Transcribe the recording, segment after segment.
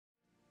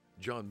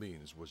John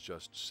Means was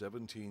just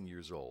 17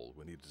 years old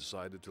when he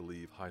decided to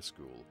leave high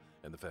school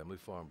and the family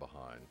farm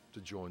behind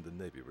to join the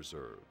Navy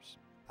Reserves.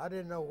 I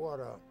didn't know what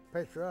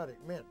patriotic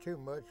meant too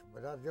much,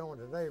 but I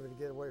joined the Navy to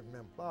get away from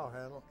them plow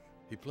handles.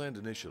 He planned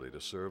initially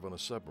to serve on a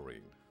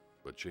submarine,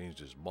 but changed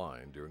his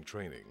mind during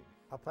training.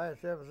 I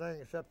passed everything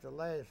except the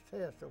last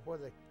test of where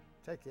they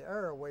take the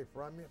air away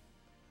from you.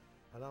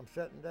 And I'm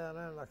sitting down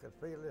there and I could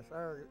feel this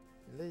air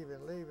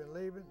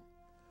leaving.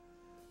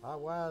 I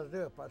wised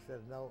up. I said,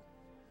 no,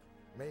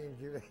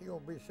 Means you're gonna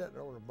be sitting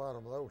on the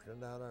bottom of the ocean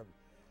down there.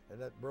 And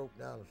that broke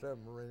down the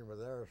submarine with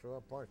air, so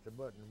I punched the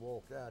button and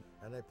walked out,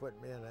 and they put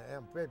me in the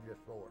amphibious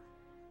force.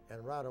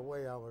 And right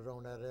away I was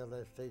on that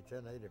LST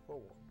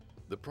 1084.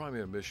 The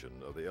primary mission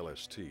of the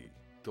LST,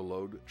 to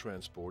load,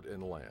 transport,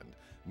 and land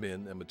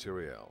men and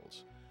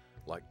materials,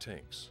 like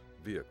tanks,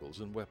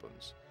 vehicles, and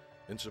weapons,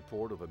 in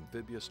support of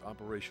amphibious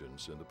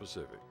operations in the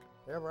Pacific.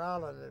 Every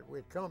island that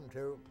we'd come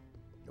to,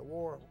 the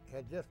war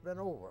had just been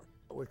over.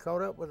 We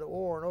caught up with the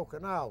war in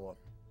Okinawa,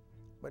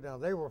 but now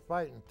they were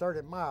fighting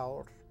 30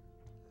 miles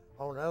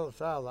on the other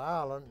side of the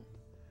island,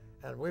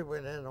 and we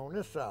went in on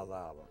this side of the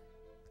island.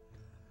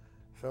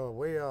 So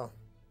we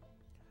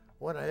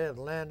went ahead and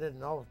landed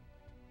and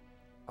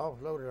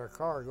offloaded our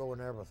cargo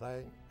and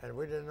everything, and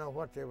we didn't know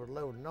what they were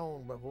loading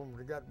on, but when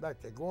we got back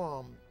to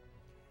Guam,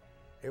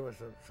 it was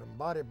some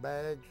body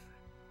bags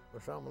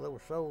with some of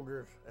those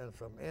soldiers and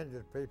some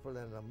injured people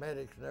and the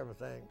medics and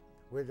everything.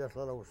 We're just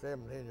little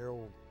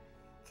 17-year-old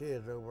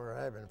kids over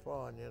there having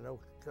fun, you know,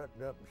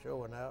 cutting up and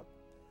showing out.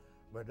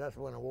 But that's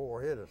when the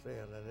war hit us in,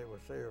 and it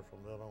was serious from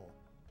then on.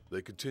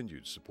 They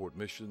continued support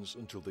missions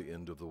until the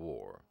end of the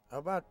war.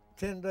 About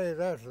 10 days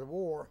after the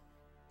war,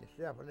 this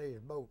Japanese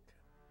boat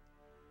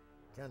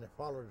kind of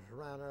followed us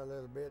around there a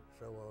little bit,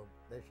 so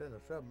they sent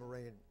a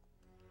submarine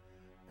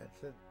and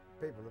sent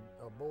people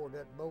aboard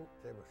that boat.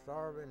 They were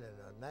starving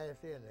and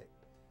nasty, and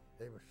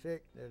they were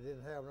sick. They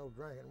didn't have no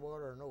drinking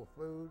water or no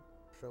food.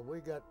 So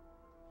we got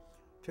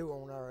 2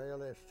 on our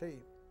LST.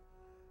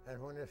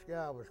 And when this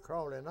guy was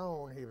crawling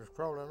on, he was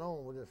crawling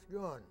on with his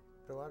gun.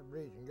 So I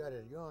reached and got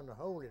his gun to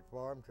hold it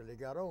for him till he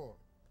got on.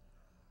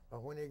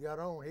 But when he got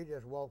on, he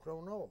just walked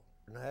on off,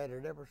 and I had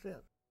it ever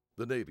since.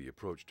 The Navy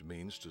approached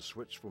Means to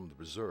switch from the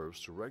reserves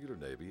to regular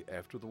Navy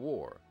after the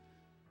war.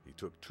 He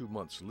took 2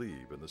 months'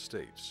 leave in the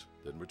States,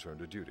 then returned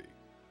to duty.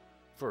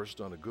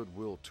 First on a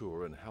goodwill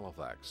tour in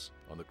Halifax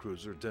on the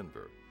cruiser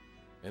Denver,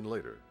 and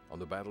later on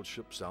the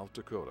battleship South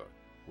Dakota,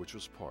 which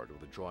was part of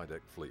the dry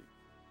deck fleet.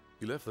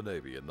 He left the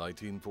Navy in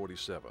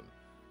 1947,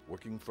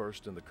 working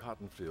first in the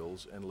cotton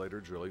fields and later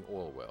drilling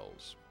oil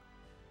wells.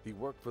 He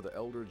worked for the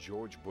elder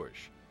George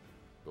Bush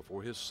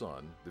before his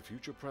son, the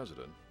future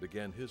president,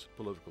 began his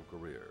political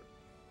career.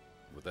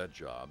 With that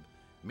job,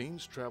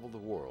 Means traveled the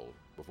world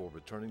before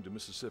returning to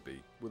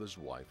Mississippi with his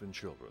wife and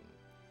children.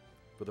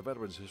 For the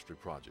Veterans History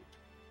Project,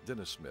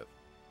 Dennis Smith,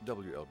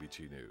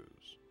 WLBT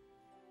News.